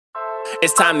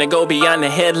It's time to go beyond the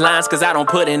headlines, cause I don't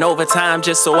put in overtime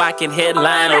just so I can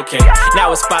headline. Okay,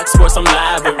 now it's Fox Sports, I'm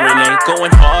live with Renee.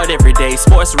 Going hard every day,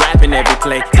 sports rapping every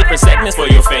play. Different segments for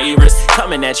your favorites,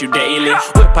 coming at you daily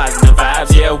with positive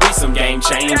vibes, yeah, we some game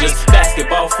changers.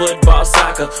 Basketball, football,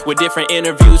 soccer, with different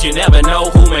interviews, you never know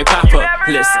who may pop up.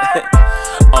 Listen,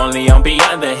 only on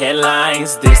Beyond the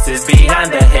Headlines, this is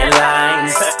Beyond the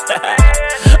Headlines.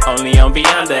 Only on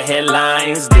Beyond the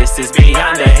Headlines, this is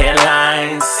Beyond the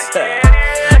Headlines.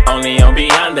 Only on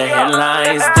Beyond the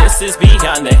Headlines, this is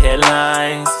Beyond the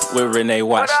Headlines with Renee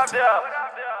Washington.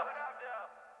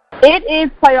 It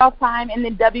is playoff time in the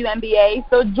WNBA,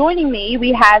 so joining me,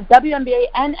 we have WNBA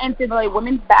and NCAA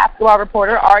women's basketball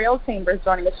reporter Arielle Chambers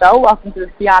joining the show. Welcome to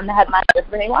Beyond the Headlines with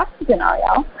Renee Washington,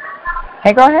 Arielle.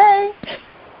 Hey, girl, hey.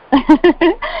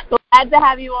 Glad to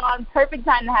have you on. Perfect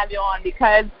time to have you on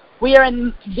because we are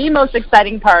in the most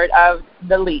exciting part of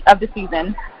the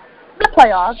season, the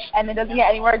playoffs, and it doesn't get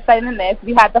any more exciting than this.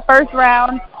 We had the first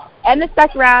round and the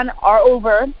second round are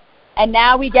over, and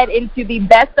now we get into the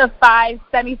best of 5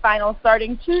 semifinals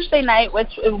starting Tuesday night, which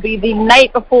will be the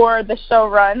night before the show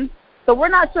runs. So we're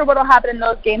not sure what will happen in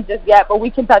those games just yet, but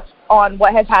we can touch on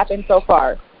what has happened so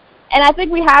far. And I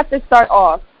think we have to start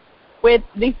off with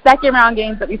the second round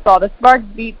games that we saw. The Sparks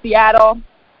beat Seattle,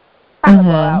 kind of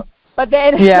blowout. But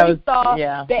then we saw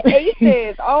the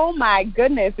Aces. Oh, my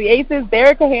goodness. The Aces,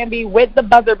 Nyrryk Hamby with the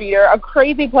buzzer beater, a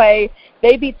crazy play.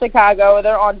 They beat Chicago.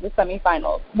 They're on to the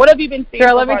semifinals. What have you been seeing?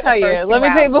 Sure, let me tell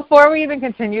you, before we even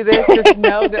continue this, just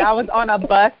know that I was on a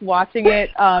bus watching it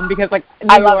because, like,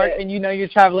 New York, and you know you're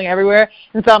traveling everywhere.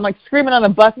 And so I'm, like, screaming on the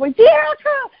bus, like,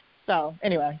 Jericho! So,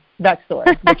 anyway,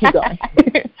 backstory. But keep going.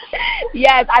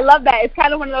 Yes, I love that. It's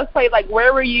kind of one of those plays, like,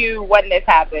 where were you when this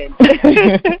happened?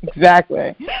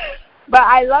 Exactly. But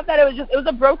I love that it was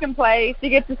a broken play. She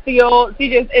gets to steal. She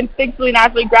just instinctually,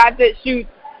 naturally grabs it, shoots.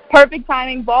 Perfect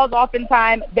timing, balls off in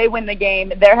time. They win the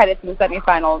game. They're headed to the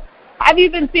semifinals. Have you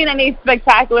been seeing any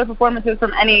spectacular performances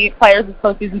from any players this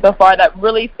postseason so far that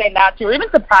really stand out to you or even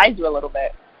surprised you a little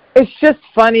bit? It's just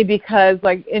funny because,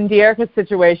 like, in De'Erica's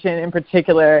situation in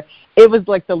particular, it was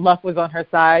like the luck was on her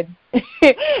side.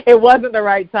 It wasn't the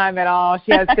right time at all.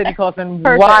 She had Sydney Colson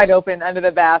wide open under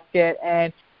the basket,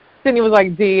 and Sydney was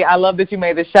like, D, I love that you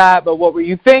made the shot, but what were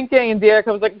you thinking? And De'Erica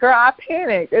was like, girl, I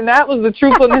panicked. And that was the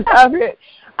truthfulness of it.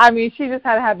 I mean, she just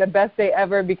had to have the best day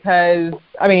ever because,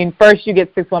 I mean, first you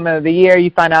get 6th Woman of the Year.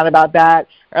 You find out about that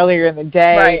earlier in the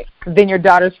day. Right. Then your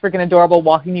daughter's freaking adorable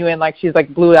walking you in like she's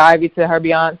like Blue Ivy to her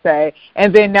Beyonce.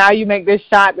 And then now you make this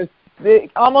shot that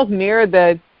almost mirrored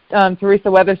the Teresa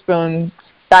Weatherspoon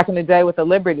back in the day with the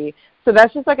Liberty. So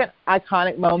that's just like an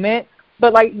iconic moment.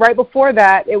 But, like, right before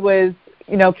that, it was,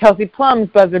 you know, Kelsey Plum's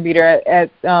buzzer beater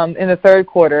at in the third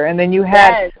quarter. And then you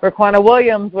had Raquana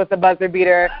Williams with the buzzer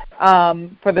beater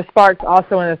for the Sparks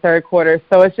also in the third quarter.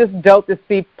 So it's just dope to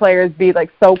see players be, like,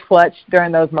 so clutch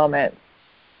during those moments.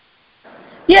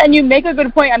 Yeah, and you make a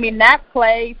good point. I mean, that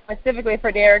play specifically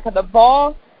for Nyrryk, the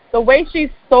ball, the way she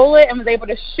stole it and was able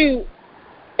to shoot,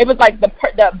 it was like the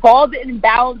ball didn't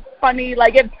bounce funny.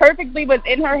 Like, it perfectly was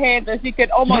in her hands and she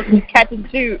could almost catch and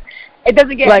shoot. It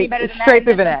doesn't get any better than that. Straight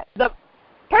through the net.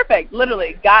 Perfect,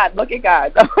 literally. God, look at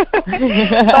God.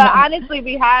 But honestly,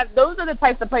 those are the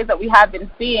types of plays that we have been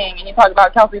seeing. And you talk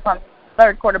about Kelsey Plum's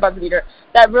third quarter buzzer beater.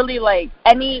 That really, like,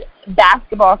 any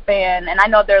basketball fan, and I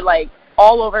know they're, like,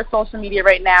 all over social media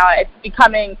right now. It's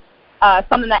becoming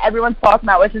something that everyone's talking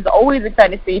about, which is always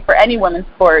exciting to see for any women's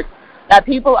sports, that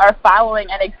people are following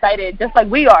and excited, just like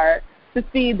we are, to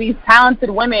see these talented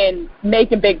women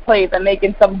making big plays and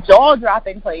making some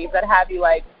jaw-dropping plays that have you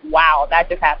like, wow, that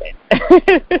just happened.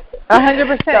 100%.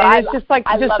 So it's just like,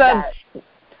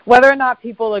 whether or not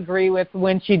people agree with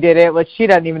when she did it, which she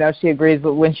doesn't even know if she agrees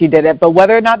with when she did it, but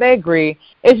whether or not they agree,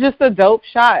 it's just a dope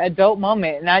shot, a dope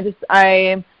moment. And I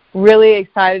am really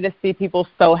excited to see people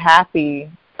so happy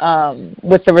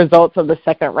with the results of the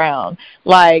second round.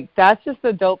 Like, that's just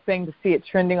a dope thing to see it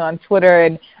trending on Twitter.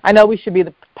 And I know we should be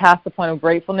past the point of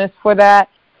gratefulness for that,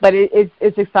 but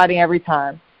it's exciting every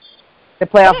time. The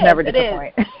playoffs never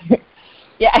disappoint.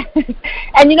 Yeah.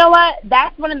 And you know what?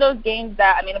 That's one of those games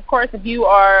that, I mean, of course, if you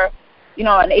are, you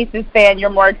know, an Aces fan, you're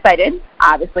more excited,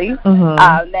 obviously,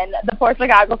 than the poor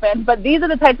Chicago fans. But these are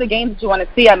the types of games that you want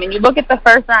to see. I mean, you look at the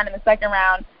first round and the second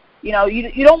round, you know,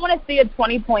 you don't want to see a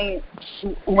 20-point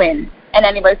win in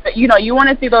any way. You know, you want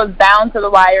to see those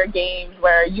down-to-the-wire games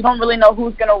where you don't really know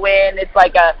who's going to win. It's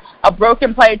like a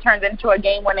broken play turns into a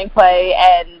game-winning play,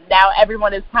 and now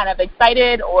everyone is kind of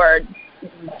excited or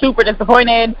super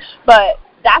disappointed. But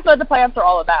that's what the playoffs are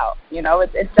all about. You know,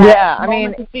 it's that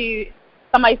moment to see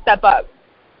somebody step up.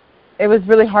 it was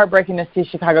really heartbreaking to see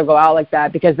Chicago go out like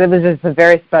that because it was just a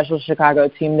very special Chicago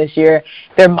team this year.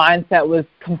 Their mindset was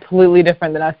completely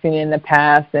different than I've seen in the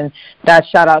past, and that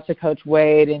shout out to Coach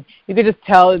Wade. And you could just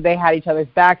tell they had each other's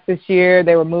backs this year.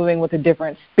 They were moving with a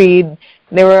different speed.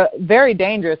 They were very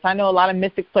dangerous. I know a lot of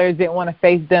Mystics players didn't want to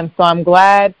face them, so I'm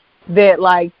glad that,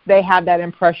 like, they have that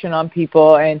impression on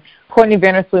people. And Courtney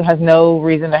Vandersloot has no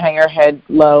reason to hang her head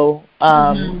low.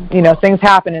 You know, things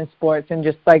happen in sports, and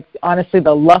just, like, honestly,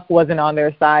 the luck wasn't on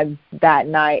their side that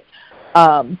night.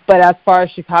 But as far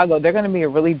as Chicago, they're going to be a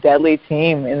really deadly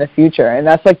team in the future, and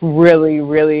that's, like, really,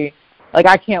 really, like,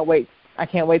 I can't wait. I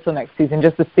can't wait till next season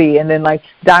just to see. And then, like,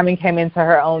 Diamond came into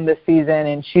her own this season,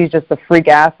 and she's just a freak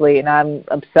athlete, and I'm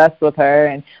obsessed with her.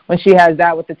 And when she has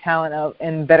that with the talent of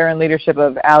and veteran leadership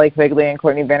of Allie Quigley and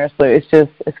Courtney Vandersloot,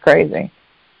 it's crazy.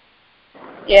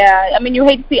 Yeah, I mean, you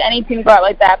hate to see any team go out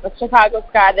like that, but Chicago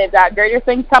Sky, they've got greater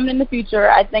things coming in the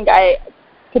future. I think I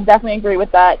could definitely agree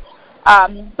with that.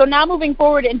 So now moving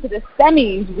forward into the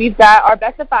semis, we've got our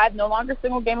best of 5, no longer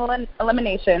single game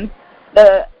eliminations.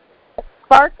 The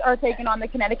Sparks are taking on the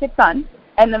Connecticut Sun,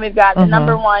 and then we've got the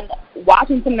number 1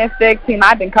 Washington Mystics, team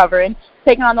I've been covering,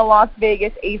 taking on the Las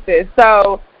Vegas Aces.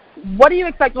 So what do you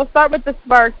expect? We'll start with the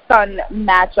Sparks-Sun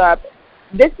matchup.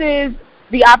 This is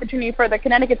the opportunity for the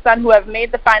Connecticut Sun, who have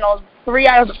made the finals 3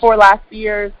 out of the 4 last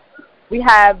years. We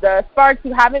have the Sparks,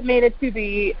 who haven't made it to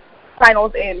the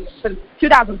finals since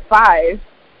 2005.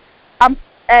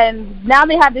 And now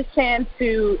they have this chance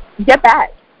to get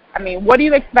back. I mean, what are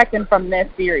you expecting from this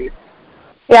series?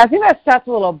 Yeah, I think that stats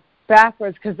a little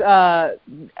backwards because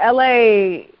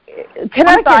L.A.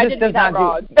 Connecticut just does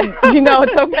not do. You know,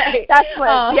 it's okay. That's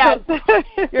right. Yes,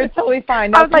 you're totally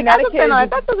fine. No, I was like, that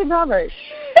doesn't sound right.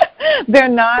 They're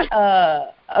not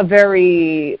a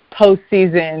very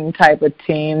postseason type of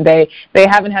team. They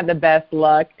haven't had the best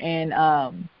luck in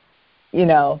you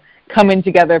know, coming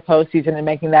together postseason and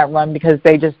making that run because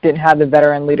they just didn't have the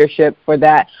veteran leadership for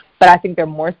that. But I think they're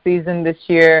more seasoned this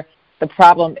year. The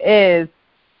problem is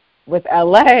with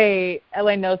LA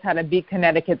knows how to beat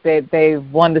Connecticut. They've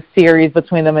won the series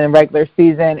between them in the regular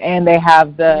season, and they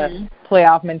have the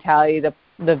playoff mentality,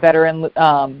 the veteran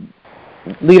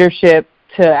leadership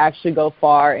to actually go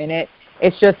far in it.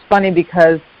 It's just funny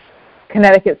because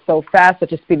Connecticut's so fast,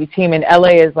 such a speedy team, and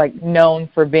LA is, like, known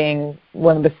for being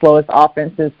one of the slowest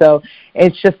offenses. So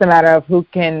it's just a matter of who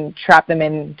can trap them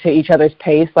into each other's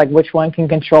pace, like which one can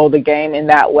control the game in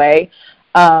that way.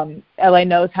 LA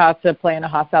knows how to play in a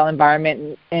hostile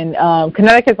environment, and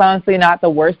Connecticut's honestly not the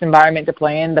worst environment to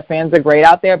play in. The fans are great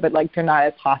out there, but, like, they're not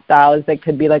as hostile as they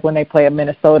could be, like, when they play at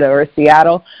Minnesota or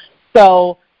Seattle.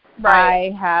 So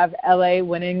I have LA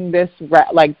winning this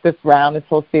round, this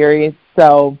whole series.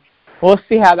 So we'll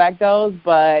see how that goes.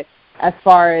 But as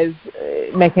far as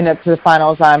making it to the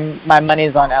finals, my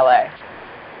money's on LA.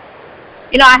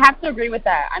 You know, I have to agree with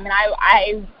that. I mean,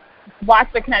 I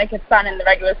watched the Connecticut Sun in the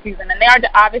regular season, and they are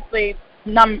obviously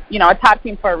a top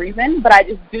team for a reason, but I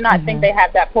just do not think they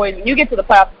have that poise. When you get to the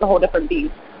playoffs, it's a whole different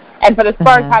beast. And for the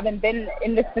Sparks, having been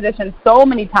in this position so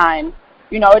many times,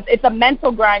 you know, it's a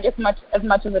mental grind as much as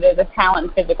it is a talent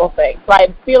and physical thing. So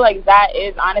I feel like that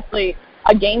is honestly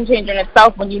a game changer in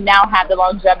itself when you now have the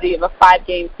longevity of a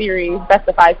 5-game series, best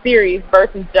of 5 series,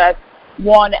 versus just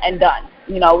one and done.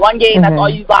 You know, one game, that's all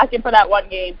you lock in for that one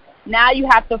game. Now you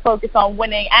have to focus on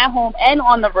winning at home and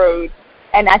on the road,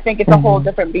 and I think it's a whole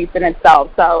different beast in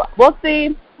itself. So we'll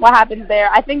see what happens there.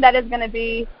 I think that is going to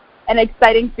be an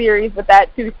exciting series with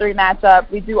that 2-3 matchup.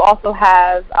 We do also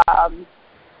have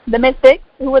the Mystics,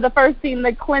 who were the first team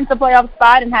to clinch a playoff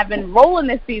spot and have been rolling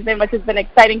this season, which has been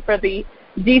exciting for the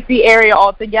D.C. area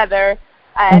altogether.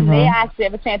 And they actually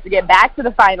have a chance to get back to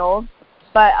the finals.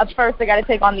 But up first, they got to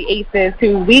take on the Aces,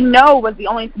 who we know was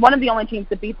one of the only teams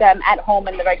to beat them at home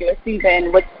in the regular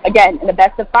season, which, again, in the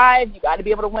best of 5, you got to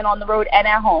be able to win on the road and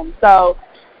at home. So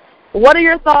what are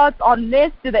your thoughts on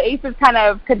this? Do the Aces kind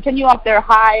of continue off their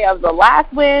high of the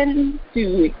last win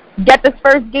to get this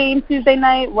first game Tuesday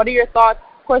night? What are your thoughts?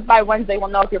 Of course, by Wednesday, we'll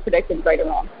know if your prediction's right or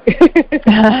wrong.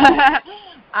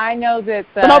 I know that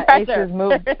the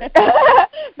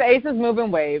Aces move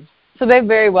in waves. So they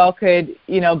very well could,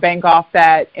 you know, bank off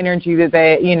that energy that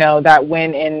they, you know, that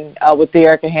win in with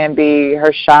Erica Hamby,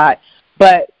 her shot.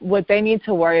 But what they need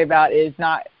to worry about is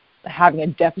not having a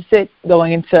deficit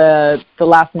going into the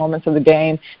last moments of the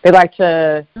game. They like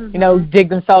to, you know, dig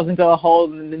themselves into a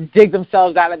hole and then dig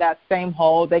themselves out of that same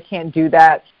hole. They can't do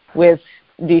that with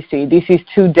DC. DC's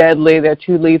too deadly. They're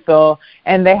too lethal.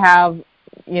 And they have,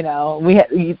 you know,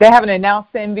 they haven't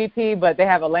announced the MVP, but they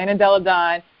have Elena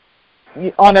Deladon,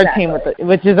 on their team,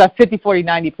 which is a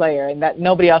 50-40-90 player, and that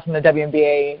nobody else in the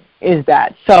WNBA is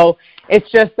that. So it's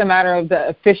just a matter of the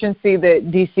efficiency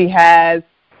that DC has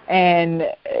and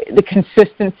the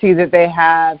consistency that they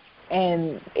have.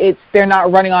 And they're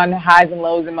not running on highs and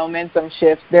lows and momentum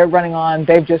shifts. They've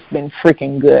just been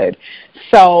freaking good.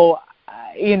 So,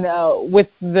 with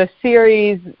the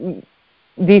series,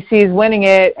 DC's winning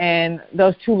it, and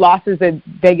those two losses that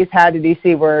Vegas had to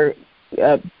DC were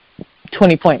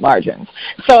 20-point margins.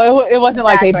 So it wasn't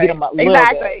like they beat them up a little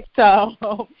bit.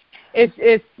 So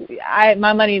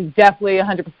my money is definitely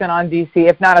 100% on DC.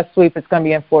 If not a sweep, it's going to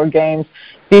be in 4 games.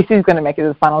 DC's going to make it to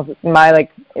the finals.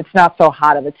 It's not so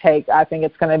hot of a take. I think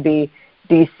it's going to be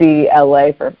DC,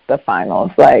 LA for the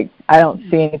finals. I don't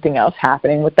see anything else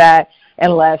happening with that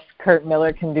unless Kurt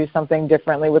Miller can do something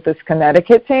differently with this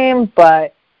Connecticut team.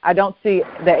 But I don't see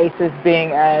the Aces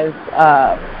being as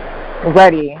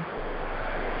ready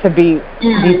to beat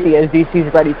DC as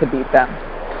DC's ready to beat them.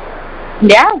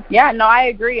 Yeah, no, I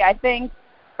agree. I think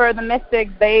for the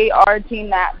Mystics, they are a team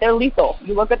that they're lethal.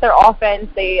 You look at their offense,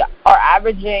 they are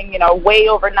averaging, way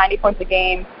over 90 points a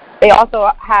game. They also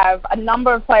have a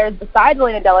number of players besides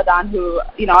Elena Delle Donne who,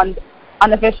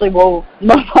 unofficially will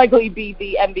most likely be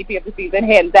the MVP of the season,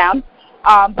 hands down.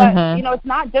 But, it's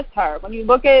not just her. When you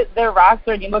look at their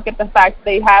roster and you look at the fact that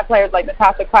they have players like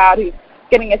Natasha Cloud who's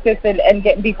getting assisted and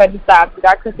getting defensive stops. You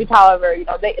got Chrissy Tolliver.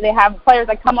 They have players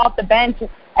that come off the bench and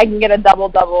can get a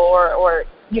double-double or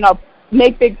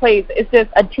make big plays. It's just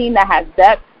a team that has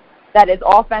depth, that is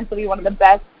offensively one of the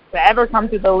best to ever come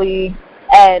through the league.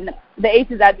 And the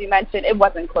Aces, as you mentioned, it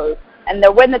wasn't close. And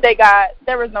the win that they got,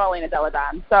 there was no Elena Delle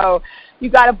Donne. So you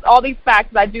got all these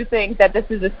facts. I do think that this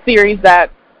is a series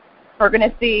that we're going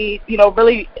to see,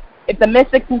 really, if the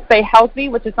Mystics can stay healthy,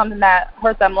 which is something that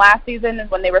hurt them last season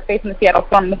when they were facing the Seattle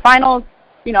Storm in the finals.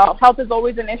 Health is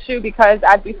always an issue because,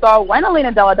 as we saw when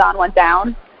Elena Delle Donne went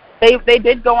down, they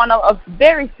did go on a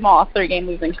very small 3-game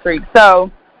losing streak.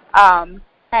 So,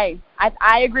 hey,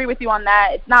 I agree with you on that.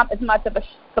 It's not as much of a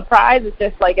surprise. It's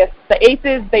just if the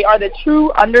Aces, they are the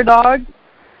true underdogs.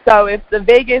 So if the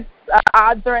Vegas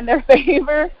odds are in their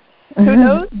favor, who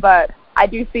knows? But I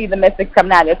do see the Mystics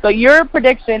coming at it. So your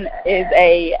prediction is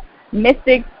a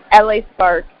Mystics LA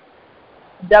Sparks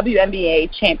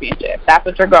WNBA championship. That's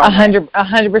what you're going 100%.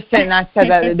 And I said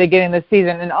that at the beginning of the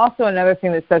season. And also another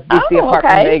thing that sets DC apart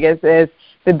from Vegas is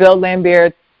the Bill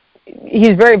Laimbeer.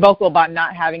 He's very vocal about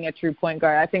not having a true point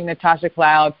guard. I think Natasha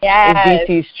Cloud is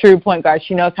DC's true point guard.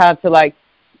 She knows how to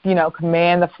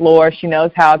command the floor. She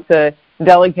knows how to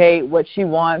delegate what she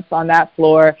wants on that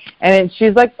floor, and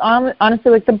she's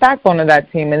honestly the backbone of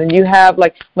that team. And then you have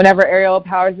whenever Arielle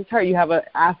Powers is hurt, you have an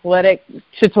athletic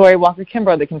Shatori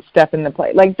Walker-Kimbrough that can step in the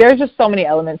play. There's just so many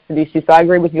elements to DC. So I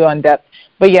agree with you on depth.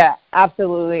 But yeah,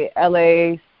 absolutely,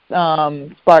 LA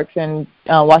Sparks and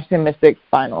Washington Mystics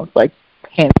finals,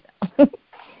 hands down.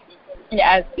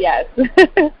 Yes.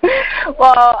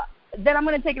 Well, then I'm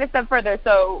going to take it a step further.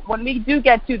 So when we do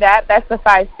get to that, that's the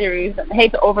 5 series. I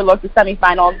hate to overlook the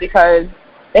semifinals because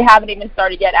they haven't even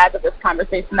started yet as of this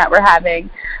conversation that we're having.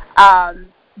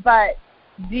 But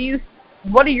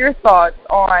what are your thoughts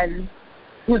on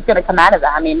who's going to come out of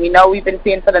that? I mean, we know we've been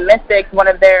seeing for the Mystics, one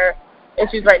of their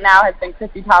issues right now has been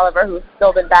Chrissy Tolliver, who's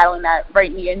still been battling that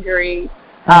right knee injury.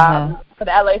 For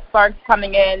the LA Sparks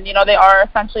coming in, they are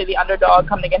essentially the underdog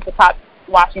coming against the top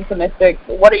Washington Mystics.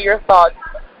 What are your thoughts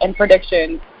and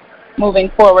predictions moving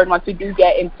forward once we do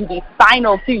get into the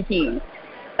final 2 teams?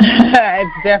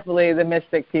 It's definitely the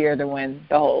Mystics here to win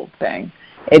the whole thing.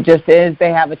 It just is. They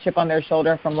have a chip on their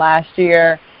shoulder from last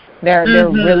year. They're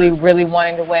really, really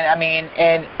wanting to win. I mean,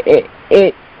 and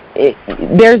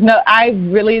I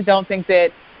really don't think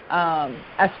that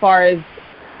as far as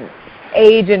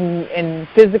age and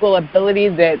physical ability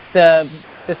that the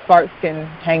Sparks can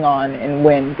hang on and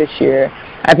win this year.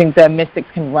 I think the Mystics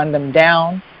can run them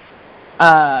down.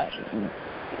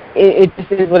 It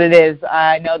just is what it is.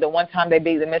 I know that one time they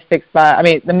beat the Mystics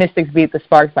the Mystics beat the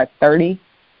Sparks by 30.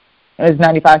 It was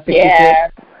 95-66. Yeah.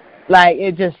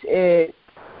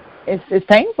 It's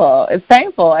painful. It's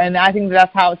painful, and I think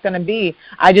that's how it's going to be.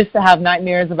 I just have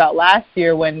nightmares about last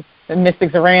year when the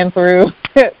Mystics ran through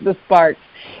the Sparks.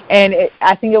 And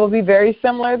I think it will be very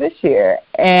similar this year.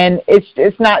 And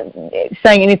it's not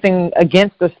saying anything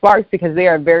against the Sparks because they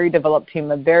are a very developed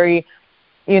team, a very,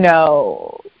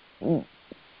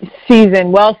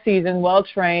 seasoned,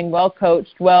 well-trained,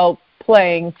 well-coached,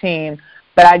 well-playing team.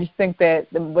 But I just think that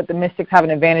what the Mystics have an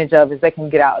advantage of is they can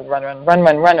get out and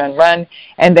run,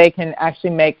 and they can actually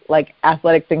make,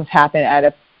 athletic things happen at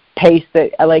a pace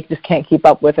that LA just can't keep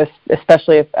up with,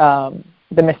 especially if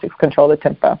the Mystics control the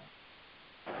tempo.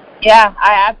 Yeah,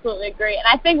 I absolutely agree. And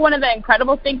I think one of the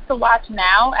incredible things to watch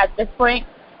now at this point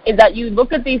is that you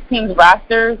look at these teams'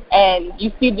 rosters and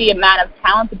you see the amount of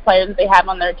talented players that they have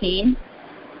on their team,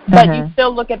 but you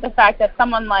still look at the fact that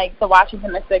someone like the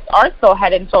Washington Mystics are still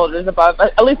head and shoulders above,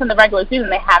 at least in the regular season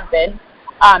they have been,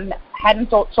 head and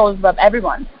shoulders above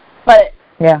everyone. But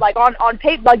like on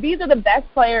tape, like these are the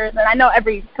best players, and I know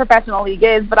every professional league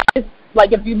is, but I just,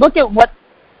 like, if you look at what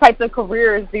types of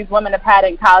careers these women have had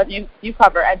in college, you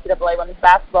cover NCAA women's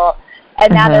basketball,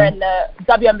 and now they're in the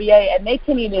WNBA, and they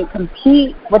can even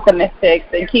compete with the Mystics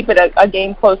and keep it a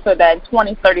game closer than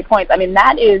 20, 30 points. I mean,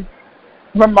 that is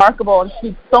remarkable and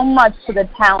speaks so much to the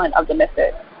talent of the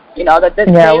Mystics, you know, that they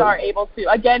are able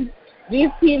to, again, these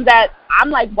teams that I'm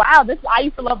like, wow, I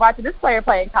used to love watching this player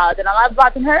play in college, and I love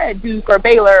watching her at Duke or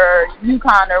Baylor or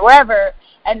UConn or wherever,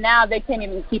 and now they can't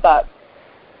even keep up.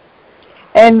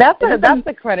 And that's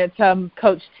the credit to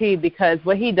Coach T, because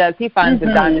what he does, he finds the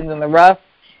diamonds in the rough,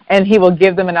 and he will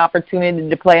give them an opportunity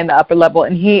to play in the upper level,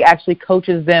 and he actually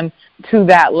coaches them to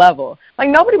that level. Like,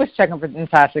 nobody was checking for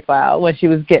Natasha Cloud when she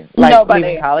was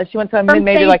leaving college. She went to a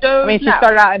mid-major, she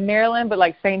started out in Maryland, but,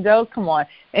 St. Joe's, come on.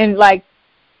 And,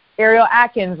 Arielle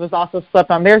Atkins was also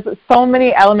slept on. There's so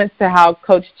many elements to how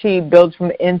Coach T builds from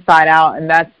the inside out, and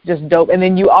that's just dope. And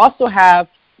then you also have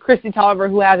Christy Tolliver,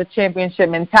 who has a championship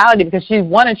mentality because she's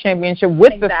won a championship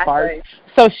with the Sparks.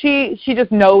 So she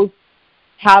just knows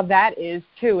how that is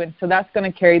too, and so that's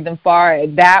going to carry them far.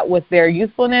 That with their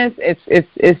youthfulness,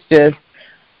 it's just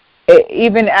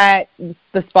even at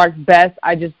the Sparks' best,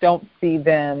 I just don't see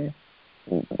them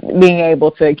being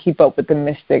able to keep up with the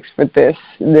Mystics for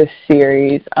this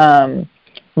series.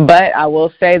 But I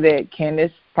will say that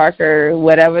Candace Parker,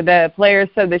 whatever the players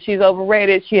said that she's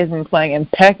overrated, she has been playing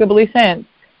impeccably since.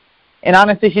 And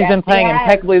honestly, she's been playing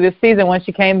impeccably this season. When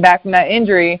she came back from that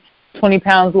injury, 20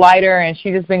 pounds lighter, and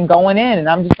she's just been going in. And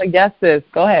I'm just like, yes, sis,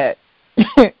 go ahead.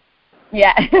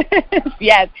 Yeah.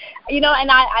 Yes. You know, and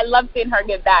I love seeing her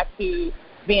get back to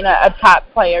being a top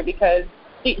player because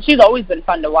she's always been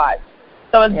fun to watch.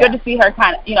 So it's good to see her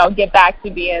kind of, get back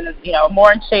to being,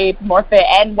 more in shape, more fit,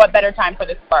 and what better time for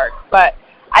the Sparks. But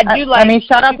I do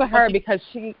shout out to her because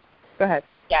she – go ahead.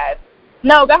 Yes.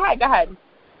 No, go ahead.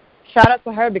 Shout out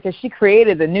to her because she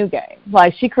created the new game.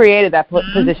 She created that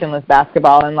positionless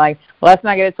basketball. And, let's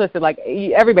not get it twisted.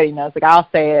 Everybody knows. I'll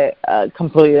say it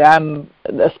completely. I'm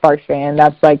a Sparks fan.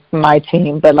 That's, my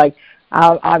team. But,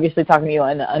 I'm obviously talking to you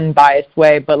in an unbiased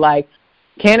way. But,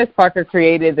 Candace Parker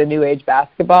created the new age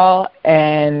basketball.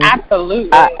 And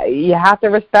absolutely. You have to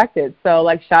respect it. So,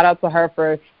 shout out to her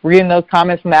for reading those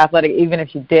comments from The Athletic, even if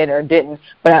she did or didn't.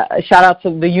 But shout out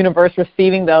to the universe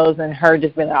receiving those and her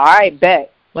just being, all right,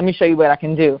 bet. Let me show you what I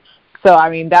can do. So,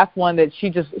 that's one that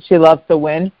she loves to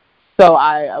win. So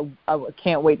I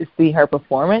can't wait to see her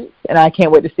performance, and I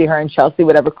can't wait to see her in Chelsea,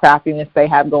 whatever craftiness they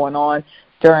have going on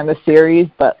during the series.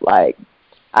 But,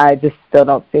 I just still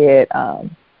don't see it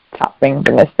topping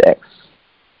the Mystics.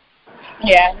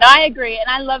 Yeah, no, I agree. And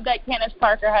I love that Candace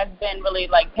Parker has been really,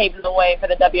 paving the way for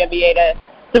the WNBA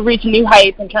to reach new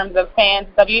heights in terms of fans.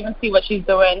 So you even see what she's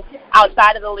doing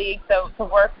outside of the league to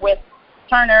work with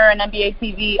Turner and NBA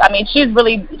TV. She is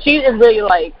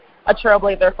really a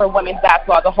trailblazer for women's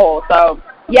basketball as a whole. So,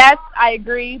 yes, I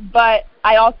agree, but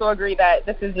I also agree that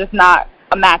this is just not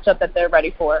a matchup that they're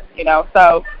ready for,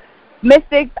 So,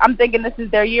 Mystics, I'm thinking this is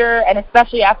their year, and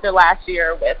especially after last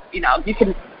year with,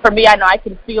 for me, I know I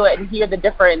can feel it and hear the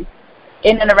difference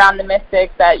in and around the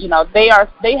Mystics that,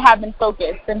 they have been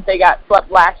focused since they got swept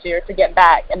last year to get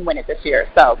back and win it this year.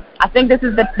 So, I think this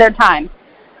is their time.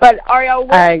 But, Arielle,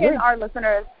 where can our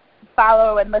listeners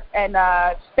follow and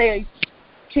stay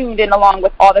tuned in along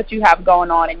with all that you have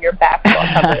going on in your basketball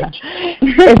coverage?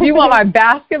 If you want my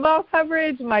basketball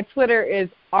coverage, my Twitter is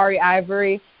Ari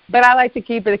Ivory. But I like to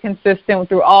keep it consistent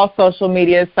through all social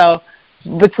media. So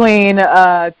between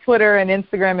Twitter and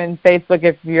Instagram and Facebook,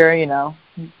 if you're,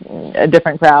 a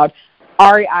different crowd,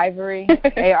 Ari Ivory,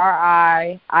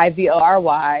 ARIIVORY.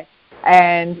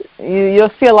 And you'll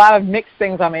see a lot of mixed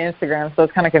things on my Instagram, so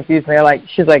it's kind of confusing.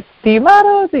 She's like, do you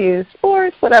model, do you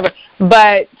sports, whatever.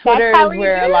 But Twitter is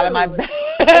where a lot of my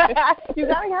you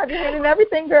gotta have your hand in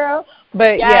everything, girl.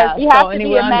 But yes, you have to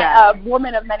be a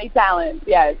woman of many talents.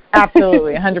 Yes,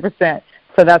 absolutely, 100%.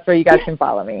 So that's where you guys can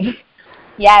follow me.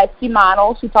 Yes, she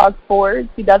models, she talks sports,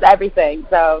 she does everything.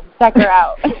 So check her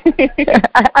out.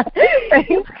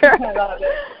 Thanks, girl. I love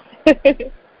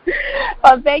it.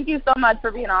 Well, thank you so much for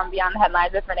being on Beyond the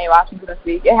Headlines with Renee Washington this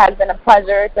week. It has been a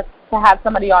pleasure to have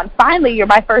somebody on. Finally, you're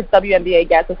my first WNBA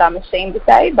guest, which I'm ashamed to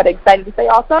say, but excited to say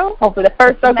also. Hopefully the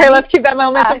first. Okay, let's keep that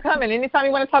momentum coming. Anytime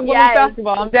you want to talk women's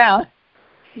basketball, I'm down.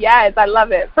 Yes, I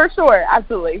love it. For sure.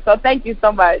 Absolutely. So thank you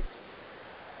so much.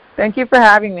 Thank you for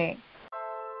having me.